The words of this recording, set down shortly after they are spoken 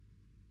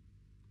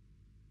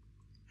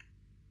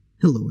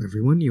Hello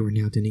everyone, you are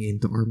now tuning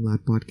into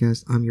Armlad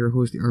Podcast. I'm your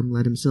host, the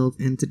Armlad himself,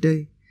 and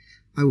today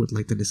I would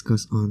like to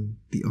discuss on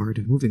the art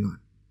of moving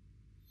on.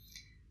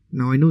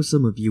 Now I know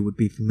some of you would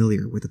be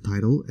familiar with the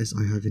title, as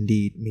I have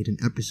indeed made an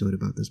episode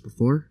about this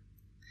before.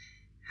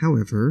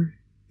 However,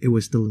 it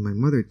was still in my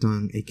mother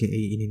tongue,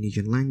 aka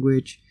Indonesian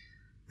language,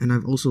 and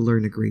I've also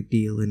learned a great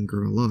deal and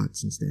grown a lot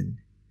since then,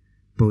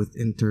 both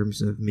in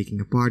terms of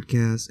making a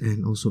podcast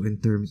and also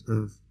in terms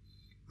of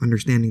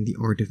understanding the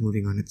art of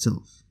moving on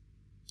itself.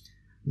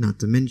 Not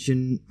to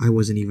mention, I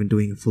wasn't even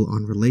doing a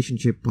full-on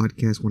relationship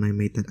podcast when I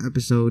made that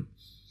episode,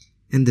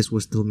 and this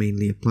was still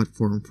mainly a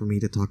platform for me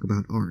to talk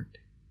about art.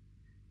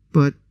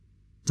 But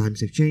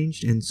times have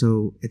changed, and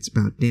so it's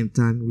about damn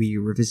time we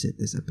revisit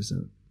this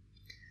episode.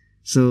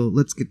 So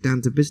let's get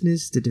down to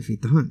business to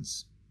defeat the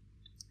Huns.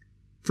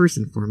 First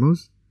and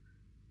foremost,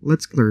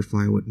 let's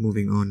clarify what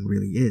moving on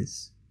really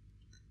is.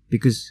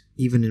 Because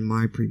even in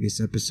my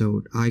previous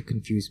episode, I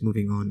confused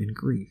moving on and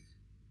grief.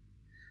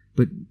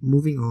 But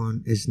moving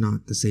on is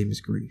not the same as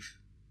grief.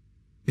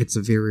 It's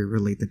a very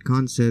related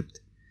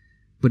concept,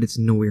 but it's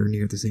nowhere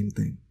near the same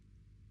thing.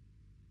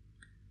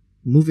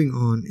 Moving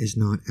on is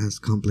not as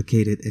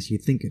complicated as you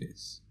think it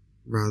is.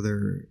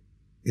 Rather,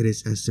 it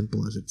is as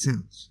simple as it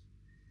sounds.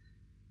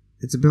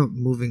 It's about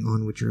moving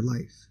on with your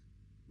life,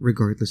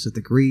 regardless of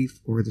the grief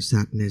or the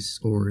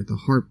sadness or the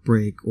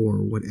heartbreak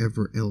or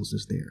whatever else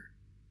is there.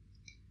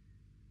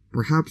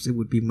 Perhaps it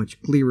would be much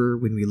clearer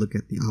when we look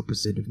at the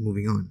opposite of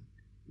moving on,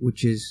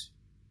 which is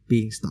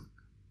being stuck.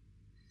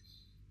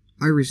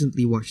 I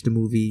recently watched the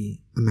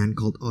movie A Man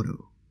Called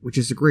Otto, which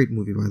is a great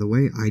movie by the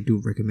way, I do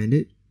recommend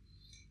it.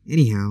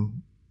 Anyhow,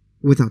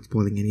 without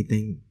spoiling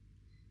anything,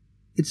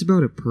 it's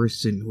about a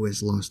person who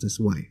has lost his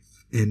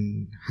wife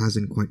and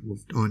hasn't quite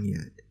moved on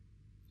yet.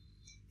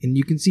 And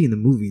you can see in the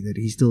movie that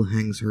he still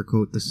hangs her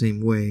coat the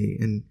same way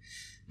and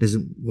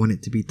doesn't want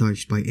it to be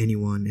touched by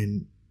anyone,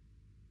 and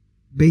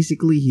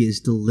basically he is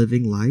still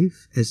living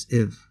life as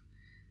if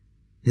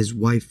his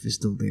wife is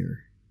still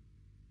there.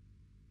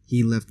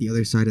 He left the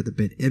other side of the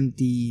bed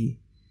empty.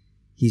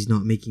 He's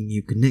not making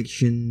new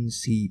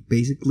connections. He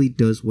basically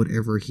does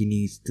whatever he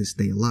needs to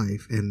stay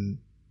alive, and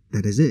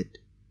that is it.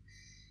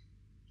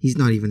 He's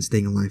not even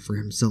staying alive for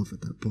himself at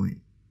that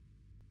point.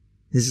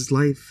 His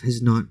life has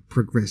not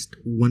progressed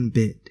one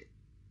bit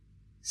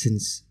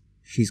since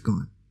she's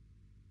gone.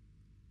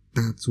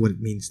 That's what it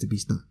means to be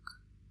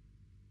stuck.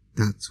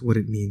 That's what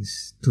it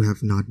means to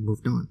have not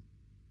moved on.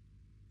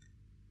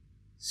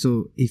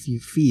 So if you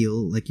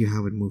feel like you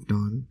haven't moved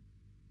on,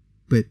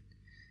 but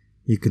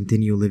you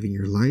continue living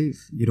your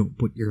life, you don't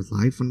put your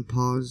life on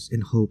pause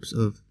in hopes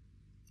of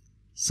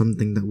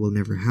something that will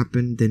never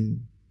happen,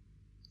 then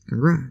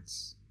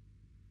congrats.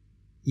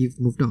 You've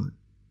moved on.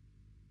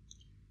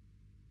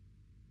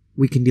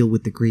 We can deal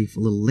with the grief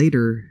a little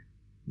later.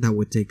 That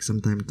would take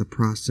some time to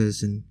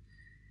process, and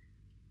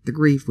the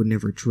grief would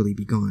never truly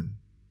be gone.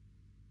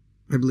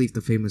 I believe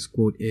the famous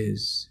quote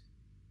is,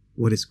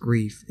 "What is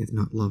grief if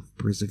not love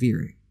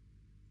persevering?"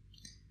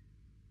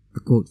 A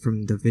quote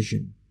from The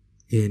Vision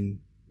in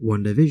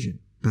WandaVision,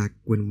 back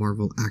when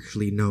Marvel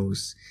actually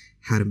knows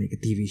how to make a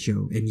TV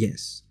show. And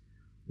yes,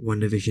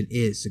 WandaVision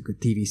is a good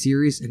TV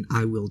series, and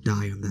I will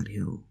die on that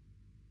hill.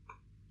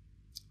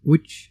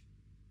 Which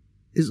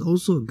is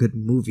also a good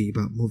movie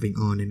about moving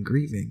on and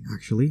grieving,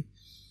 actually.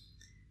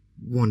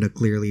 Wanda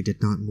clearly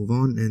did not move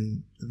on,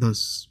 and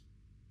thus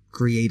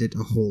created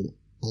a whole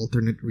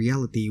alternate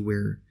reality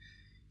where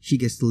she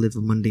gets to live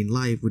a mundane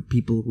life with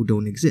people who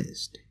don't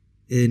exist,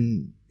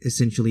 and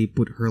essentially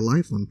put her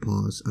life on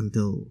pause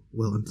until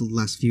the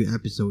last few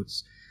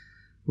episodes,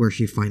 where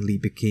she finally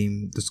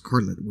became the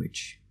Scarlet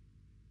Witch.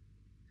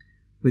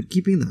 But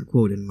keeping that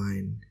quote in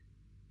mind,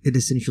 it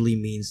essentially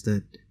means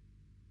that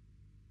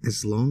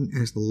as long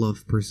as the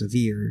love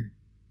persevere,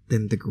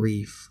 then the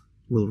grief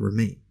will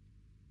remain.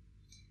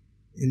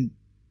 And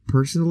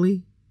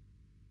personally,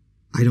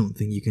 I don't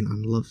think you can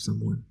unlove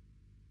someone.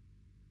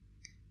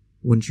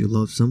 Once you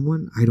love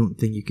someone, I don't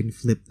think you can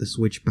flip the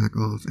switch back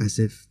off as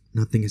if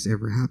nothing has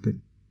ever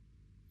happened.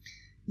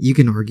 You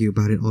can argue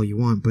about it all you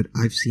want, but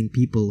I've seen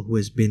people who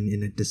has been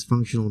in a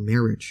dysfunctional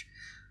marriage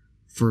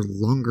for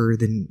longer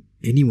than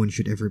anyone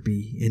should ever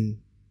be, and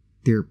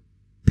they're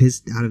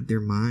pissed out of their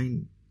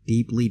mind,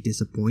 deeply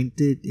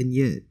disappointed, and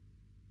yet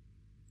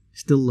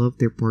still love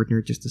their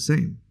partner just the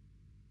same.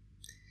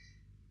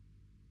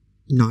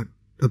 Not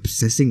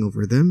obsessing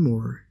over them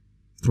or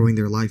throwing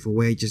their life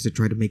away just to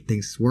try to make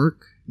things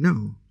work.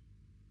 No.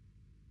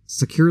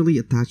 Securely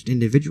attached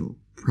individual,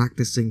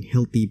 practicing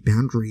healthy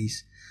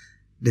boundaries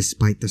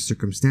despite the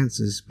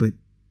circumstances, but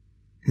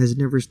has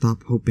never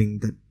stopped hoping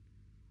that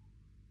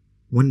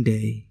one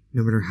day,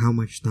 no matter how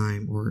much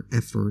time or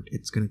effort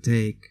it's gonna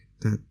take,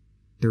 that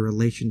their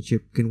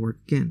relationship can work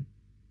again.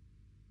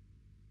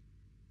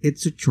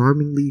 It's a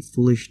charmingly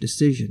foolish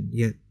decision,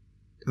 yet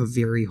a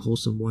very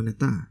wholesome one at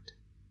that.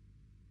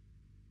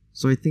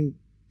 So I think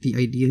the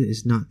idea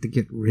is not to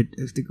get rid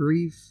of the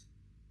grief,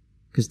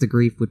 because the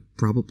grief would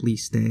probably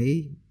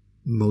stay,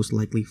 most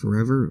likely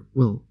forever.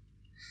 Well,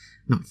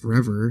 not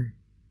forever,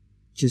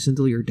 just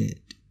until you're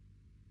dead.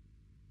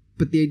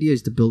 But the idea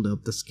is to build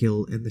up the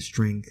skill and the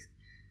strength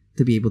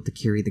to be able to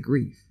carry the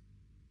grief.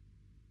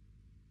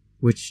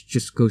 Which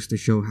just goes to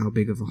show how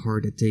big of a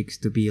heart it takes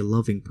to be a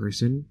loving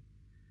person.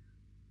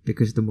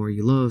 Because the more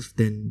you love,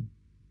 then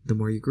the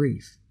more you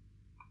grieve.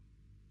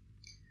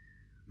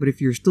 But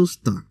if you're still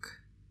stuck,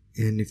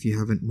 and if you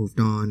haven't moved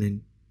on,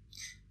 and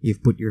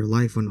you've put your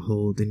life on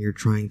hold, and you're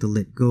trying to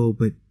let go,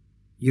 but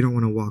you don't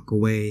want to walk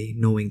away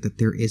knowing that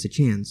there is a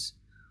chance,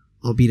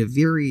 albeit a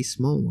very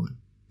small one,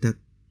 that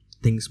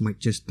things might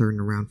just turn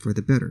around for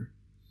the better.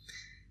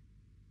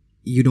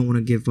 You don't want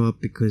to give up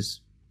because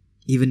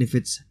even if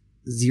it's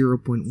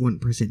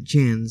 0.1%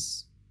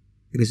 chance,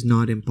 it is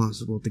not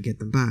impossible to get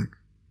them back.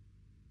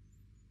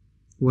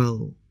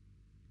 Well,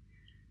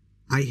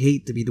 I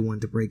hate to be the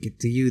one to break it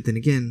to you. Then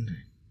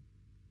again,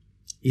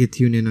 you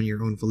tune in on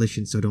your own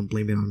volition, so don't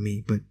blame it on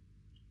me. But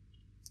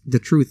the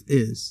truth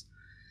is,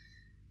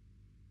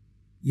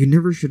 you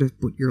never should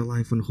have put your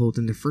life on hold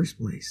in the first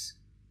place.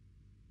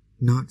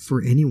 Not for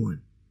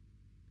anyone.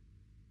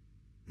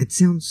 It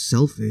sounds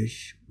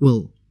selfish.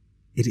 Well,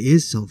 it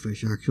is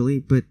selfish actually,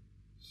 but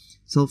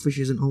selfish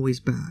isn't always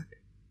bad.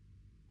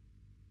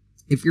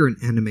 If you're an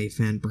anime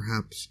fan,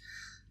 perhaps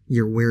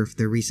you're aware of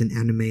the recent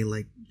anime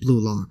like Blue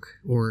Lock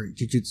or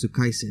Jujutsu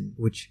Kaisen,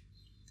 which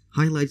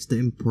highlights the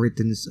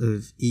importance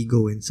of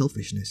ego and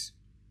selfishness.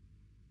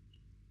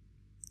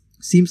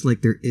 Seems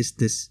like there is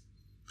this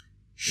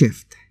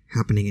shift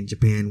happening in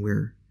Japan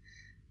where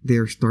they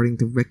are starting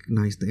to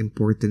recognize the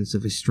importance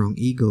of a strong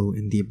ego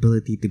and the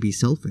ability to be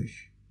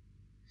selfish.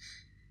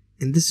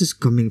 And this is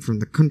coming from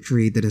the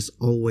country that has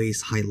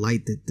always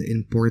highlighted the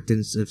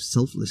importance of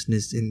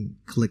selflessness in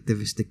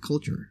collectivistic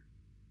culture.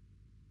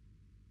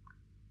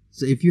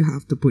 So if you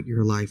have to put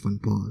your life on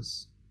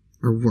pause,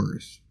 or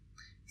worse,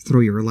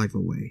 throw your life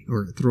away,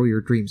 or throw your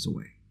dreams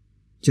away,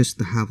 just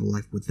to have a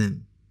life with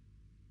them,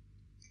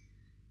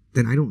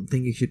 then I don't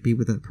think you should be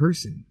with that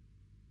person.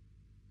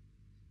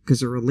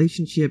 Because a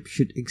relationship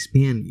should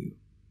expand you.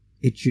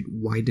 It should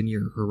widen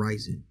your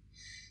horizon.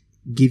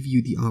 Give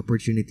you the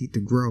opportunity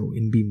to grow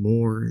and be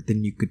more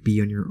than you could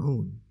be on your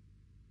own.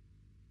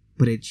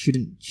 But it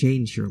shouldn't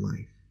change your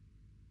life.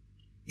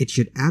 It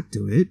should add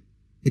to it.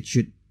 It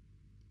should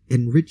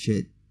enrich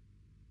it.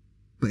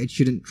 But it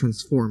shouldn't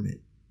transform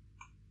it.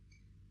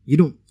 You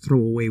don't throw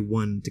away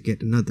one to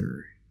get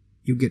another.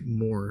 You get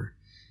more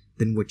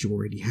than what you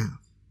already have.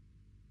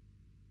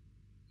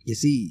 You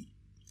see,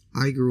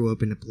 I grew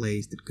up in a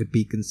place that could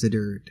be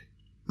considered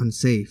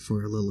unsafe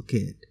for a little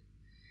kid.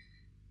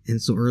 And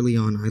so early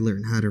on, I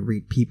learned how to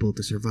read people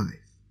to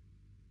survive.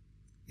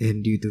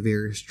 And due to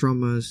various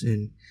traumas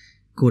and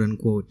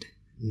quote-unquote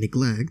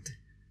neglect,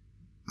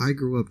 I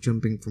grew up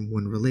jumping from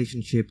one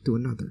relationship to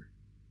another.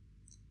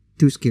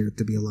 Too scared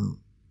to be alone.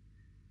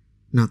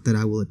 Not that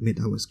I will admit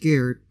I was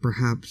scared,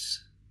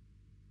 perhaps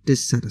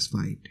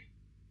dissatisfied.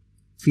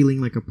 Feeling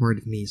like a part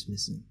of me is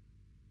missing.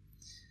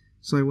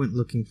 So I went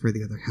looking for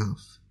the other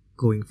half,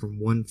 going from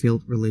one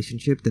failed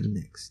relationship to the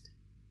next.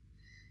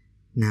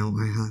 Now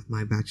I have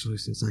my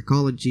bachelor's in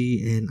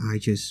psychology and I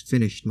just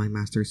finished my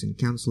master's in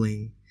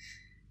counseling.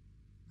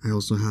 I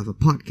also have a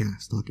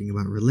podcast talking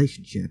about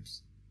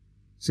relationships.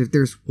 So if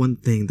there's one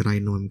thing that I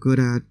know I'm good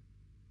at,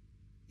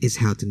 is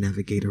how to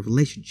navigate a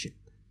relationship.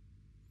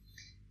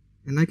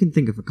 And I can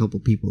think of a couple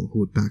people who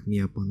would back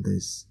me up on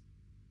this.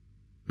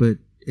 But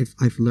if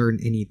I've learned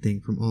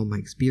anything from all my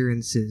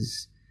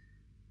experiences,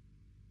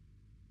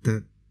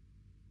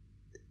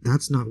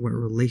 that's not what a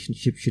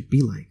relationship should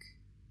be like.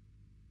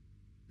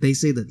 They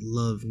say that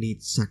love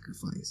needs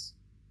sacrifice.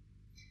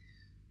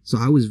 So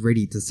I was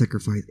ready to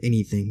sacrifice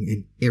anything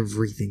and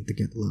everything to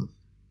get love.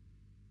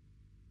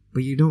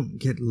 But you don't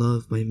get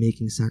love by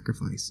making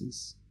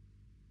sacrifices.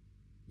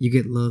 You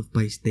get love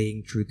by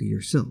staying true to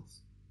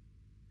yourself.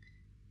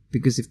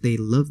 Because if they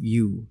love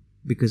you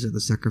because of the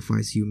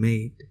sacrifice you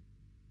made,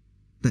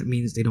 that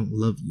means they don't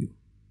love you.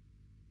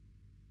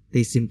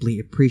 They simply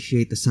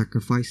appreciate the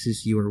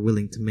sacrifices you are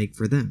willing to make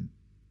for them.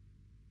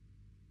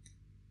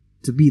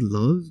 To be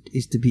loved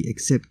is to be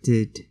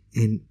accepted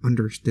and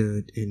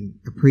understood and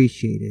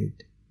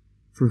appreciated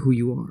for who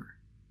you are.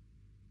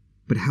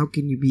 But how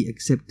can you be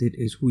accepted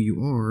as who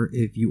you are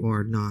if you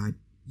are not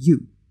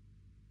you?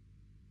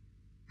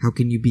 How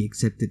can you be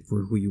accepted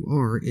for who you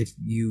are if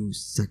you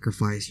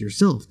sacrifice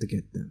yourself to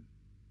get them?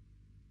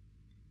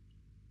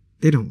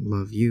 They don't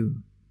love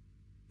you.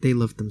 They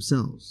love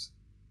themselves.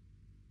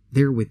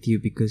 They're with you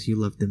because you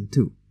love them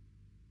too.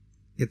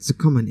 It's a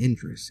common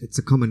interest. It's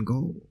a common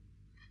goal.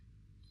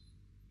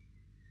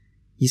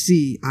 You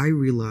see, I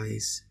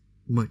realize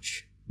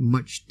much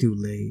too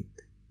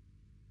late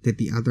that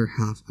the other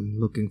half I'm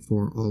looking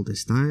for all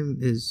this time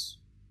is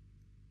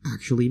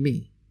actually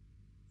me.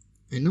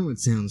 I know it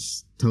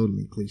sounds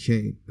totally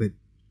cliched, but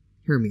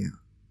hear me out.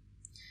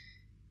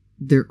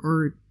 There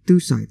are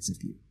two sides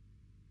of you.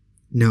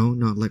 No,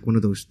 not like one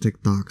of those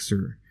TikToks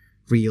or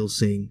reels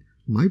saying,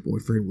 my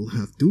boyfriend will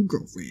have 2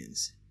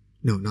 girlfriends.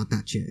 No, not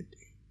that shit.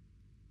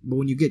 But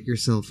when you get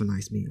yourself a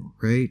nice meal,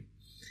 right?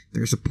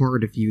 There's a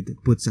part of you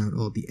that puts out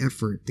all the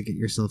effort to get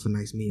yourself a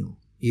nice meal.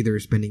 either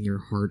spending your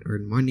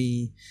hard-earned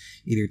money,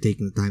 either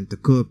taking the time to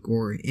cook,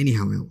 or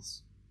anyhow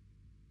else.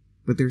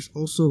 But there's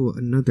also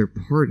another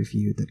part of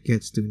you that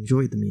gets to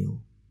enjoy the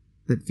meal,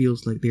 that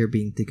feels like they're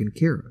being taken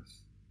care of.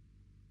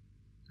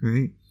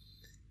 Right?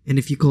 And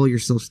if you call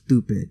yourself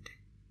stupid,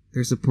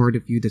 there's a part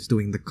of you that's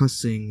doing the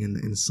cussing and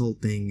the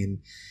insulting and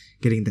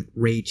getting that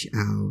rage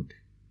out.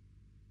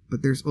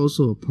 But there's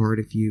also a part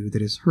of you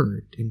that is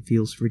hurt and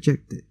feels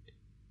rejected.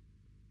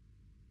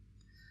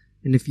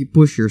 And if you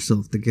push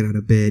yourself to get out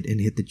of bed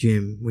and hit the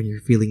gym when you're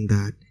feeling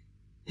that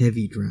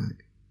heavy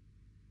drag,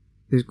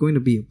 there's going to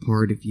be a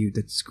part of you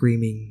that's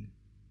screaming,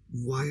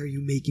 "Why are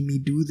you making me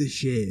do this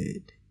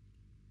shit?"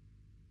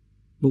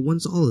 But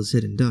once all is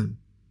said and done,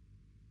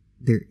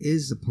 there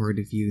is a part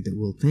of you that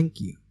will thank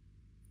you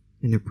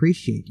and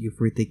appreciate you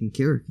for taking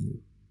care of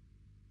you.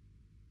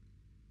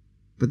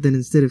 But then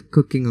instead of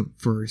cooking up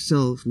for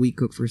ourselves, we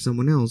cook for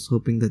someone else,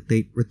 hoping that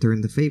they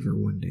return the favor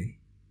one day.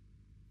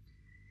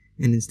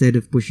 And instead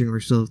of pushing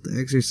ourselves to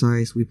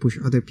exercise, we push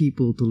other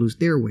people to lose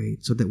their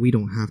weight so that we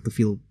don't have to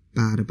feel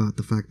bad about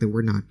the fact that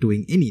we're not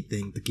doing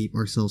anything to keep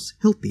ourselves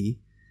healthy,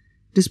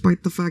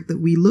 despite the fact that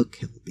we look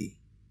healthy.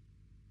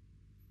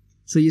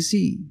 So you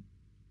see,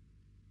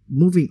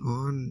 moving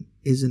on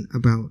isn't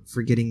about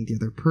forgetting the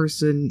other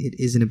person, it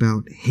isn't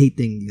about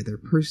hating the other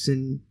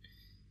person,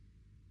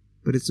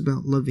 but it's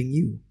about loving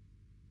you.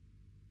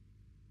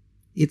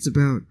 It's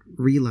about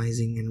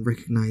realizing and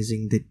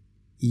recognizing that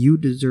you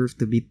deserve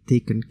to be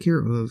taken care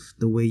of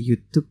the way you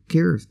took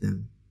care of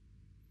them.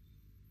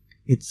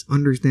 It's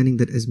understanding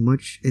that as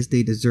much as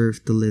they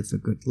deserve to live a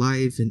good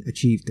life and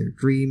achieve their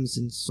dreams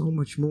and so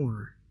much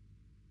more,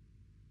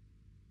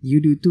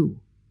 you do too.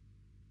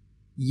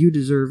 You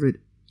deserve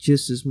it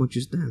just as much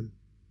as them.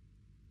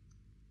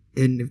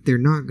 And if they're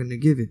not going to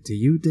give it to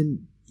you,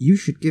 then you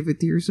should give it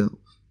to yourself.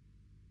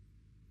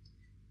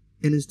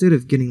 And instead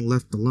of getting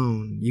left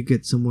alone, you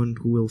get someone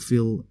who will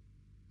feel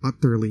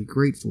utterly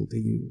grateful to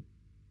you,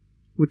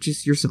 which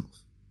is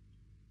yourself.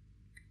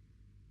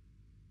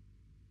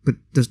 But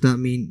does that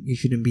mean you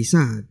shouldn't be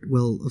sad?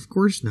 Well, of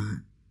course not.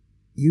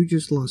 You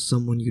just lost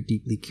someone you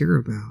deeply care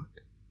about.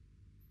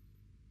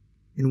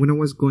 And when I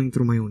was going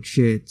through my own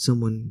shit,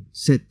 someone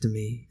said to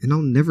me, and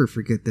I'll never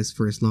forget this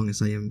for as long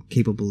as I am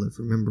capable of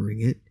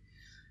remembering it.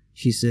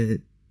 She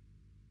said,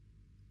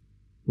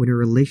 "When a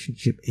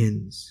relationship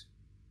ends,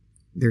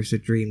 there's a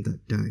dream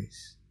that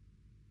dies."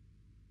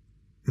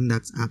 And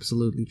that's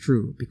absolutely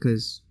true,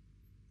 because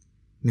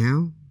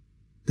now,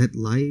 that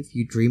life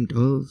you dreamed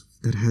of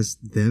that has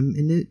them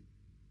in it,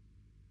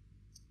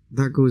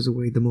 that goes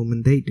away the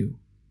moment they do.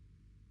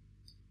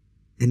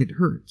 And it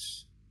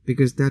hurts,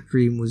 because that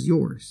dream was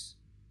yours.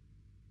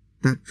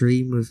 That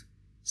dream of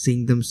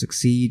seeing them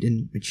succeed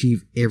and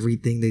achieve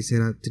everything they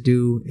set out to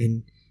do,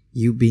 and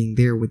you being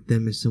there with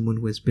them as someone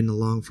who has been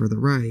along for the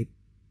ride,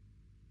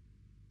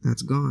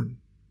 that's gone.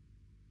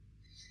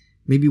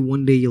 Maybe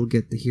one day you'll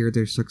get to hear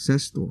their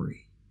success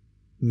story.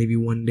 Maybe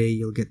one day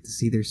you'll get to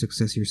see their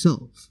success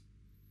yourself.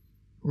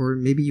 Or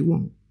maybe you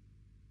won't.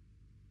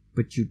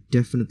 But you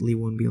definitely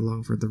won't be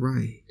along for the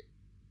ride.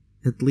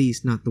 At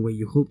least not the way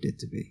you hoped it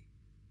to be.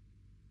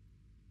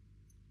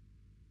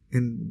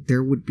 And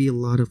there would be a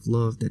lot of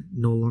love that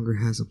no longer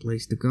has a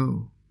place to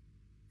go.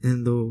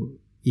 And though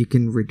you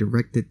can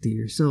redirect it to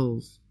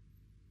yourself,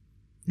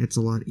 it's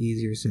a lot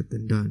easier said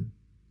than done.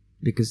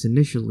 Because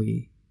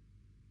initially,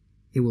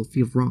 it will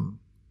feel wrong.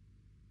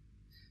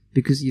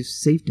 Because you've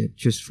saved it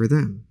just for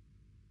them.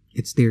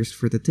 It's theirs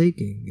for the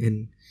taking,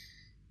 and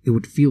it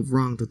would feel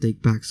wrong to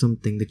take back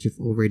something that you've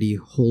already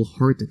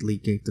wholeheartedly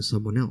gave to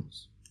someone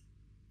else.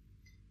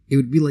 It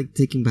would be like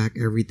taking back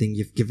everything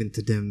you've given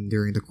to them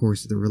during the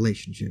course of the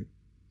relationship.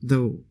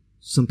 Though,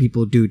 some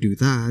people do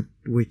that,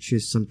 which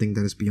is something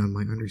that is beyond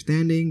my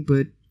understanding,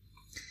 but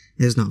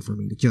it's not for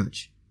me to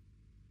judge.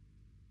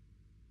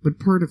 But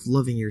part of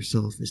loving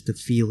yourself is to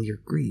feel your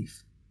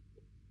grief,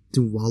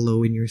 to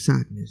wallow in your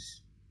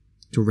sadness,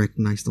 to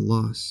recognize the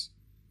loss,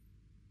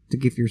 to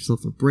give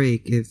yourself a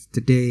break if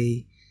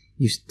today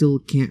you still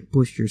can't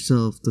push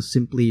yourself to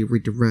simply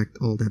redirect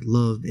all that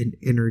love and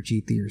energy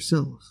to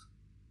yourself.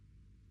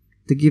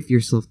 To give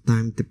yourself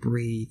time to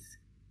breathe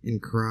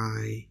and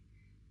cry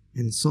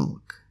and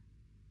sulk.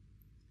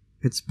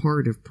 It's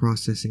part of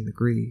processing the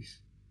grief.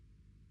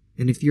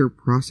 And if you're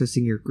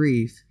processing your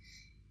grief,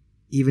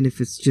 even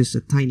if it's just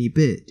a tiny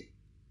bit,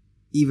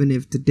 even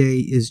if today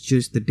is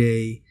just the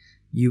day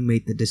you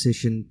made the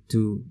decision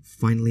to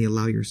finally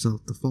allow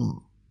yourself to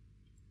fall,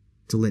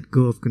 to let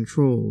go of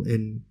control,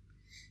 and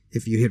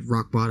if you hit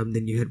rock bottom,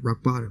 then you hit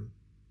rock bottom.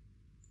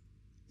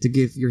 To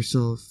give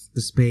yourself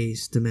the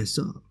space to mess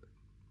up.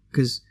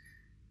 Because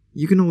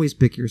you can always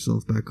pick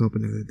yourself back up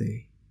another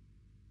day.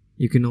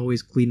 You can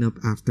always clean up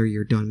after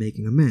you're done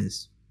making a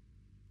mess.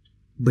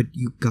 But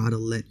you gotta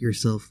let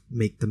yourself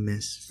make the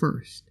mess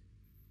first.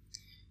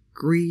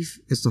 Grief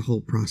is a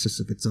whole process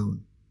of its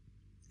own.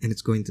 And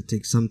it's going to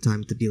take some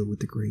time to deal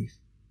with the grief.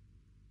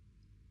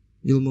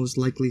 You'll most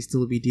likely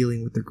still be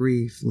dealing with the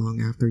grief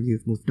long after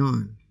you've moved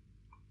on.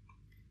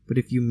 But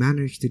if you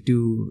manage to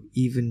do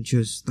even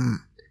just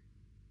that,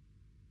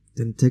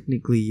 then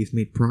technically you've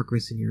made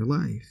progress in your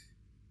life.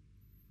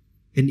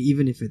 And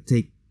even if it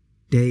takes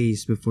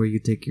days before you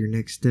take your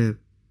next step,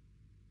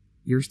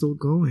 you're still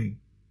going.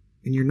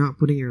 And you're not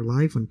putting your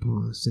life on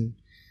pause. And,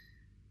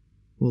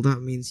 well,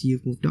 that means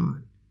you've moved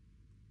on.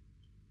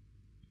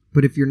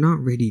 But if you're not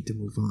ready to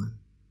move on,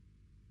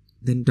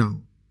 then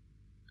don't.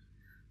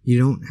 You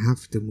don't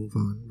have to move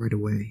on right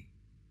away.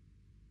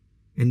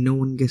 And no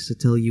one gets to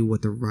tell you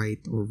what the right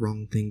or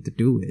wrong thing to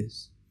do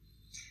is.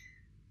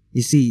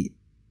 You see,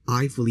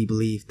 I fully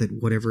believe that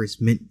whatever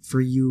is meant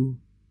for you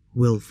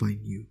will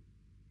find you.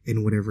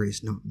 And whatever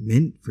is not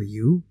meant for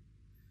you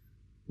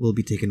will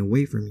be taken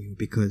away from you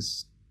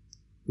because,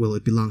 well,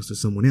 it belongs to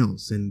someone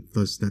else, and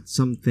thus that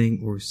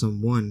something or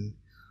someone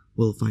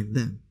will find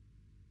them.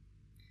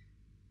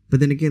 But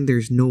then again,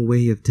 there's no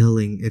way of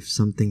telling if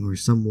something or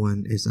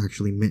someone is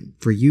actually meant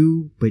for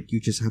you, but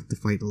you just have to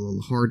fight a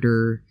little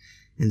harder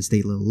and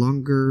stay a little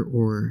longer,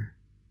 or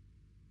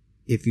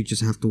if you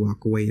just have to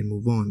walk away and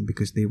move on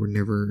because they were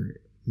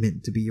never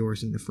meant to be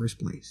yours in the first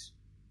place.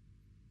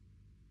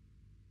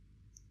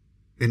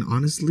 And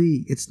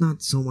honestly, it's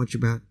not so much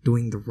about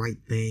doing the right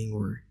thing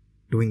or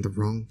doing the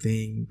wrong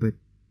thing, but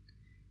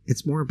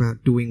it's more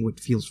about doing what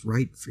feels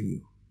right for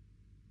you.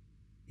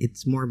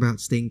 It's more about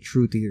staying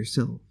true to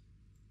yourself.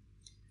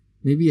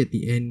 Maybe at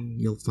the end,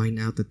 you'll find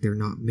out that they're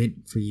not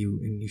meant for you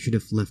and you should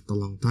have left a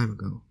long time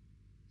ago.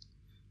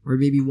 Or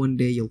maybe one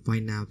day you'll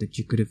find out that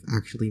you could have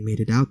actually made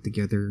it out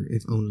together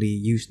if only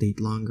you stayed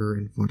longer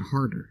and fought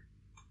harder.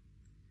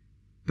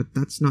 But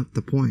that's not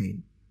the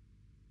point.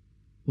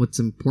 What's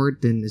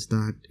important is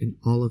that in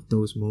all of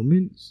those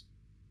moments,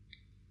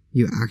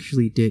 you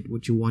actually did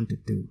what you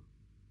wanted to,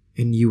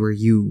 and you were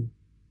you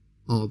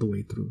all the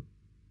way through.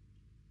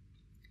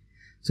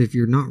 So if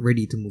you're not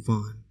ready to move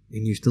on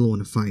and you still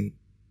want to fight,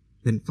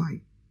 then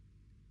fight.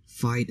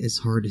 Fight as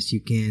hard as you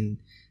can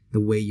the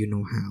way you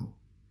know how,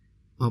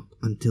 up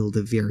until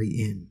the very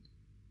end.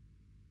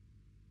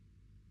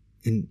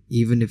 And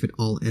even if it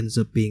all ends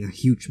up being a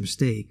huge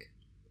mistake,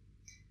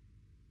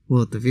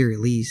 well, at the very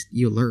least,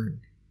 you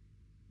learn,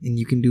 and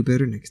you can do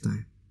better next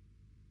time.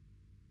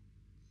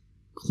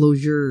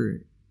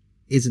 Closure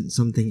isn't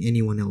something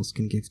anyone else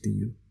can give to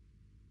you.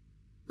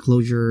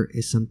 Closure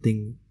is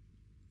something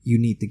you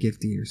need to give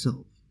to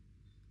yourself.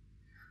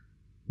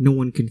 No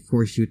one can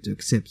force you to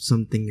accept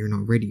something you're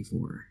not ready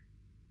for.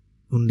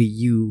 Only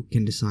you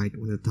can decide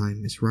when the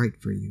time is right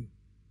for you.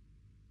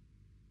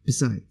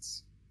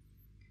 Besides,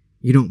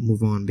 you don't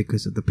move on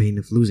because of the pain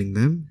of losing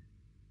them.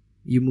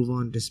 You move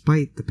on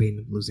despite the pain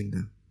of losing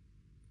them.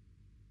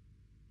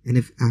 And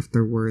if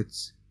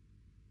afterwards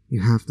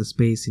you have the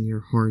space in your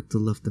heart to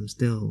love them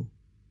still,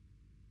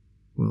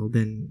 well,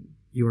 then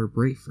you are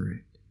brave for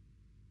it.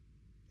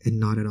 And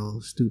not at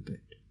all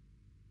stupid.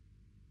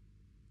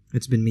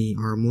 It's been me,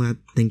 Armlet.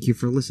 Thank you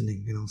for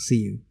listening, and I'll see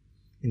you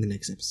in the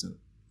next episode.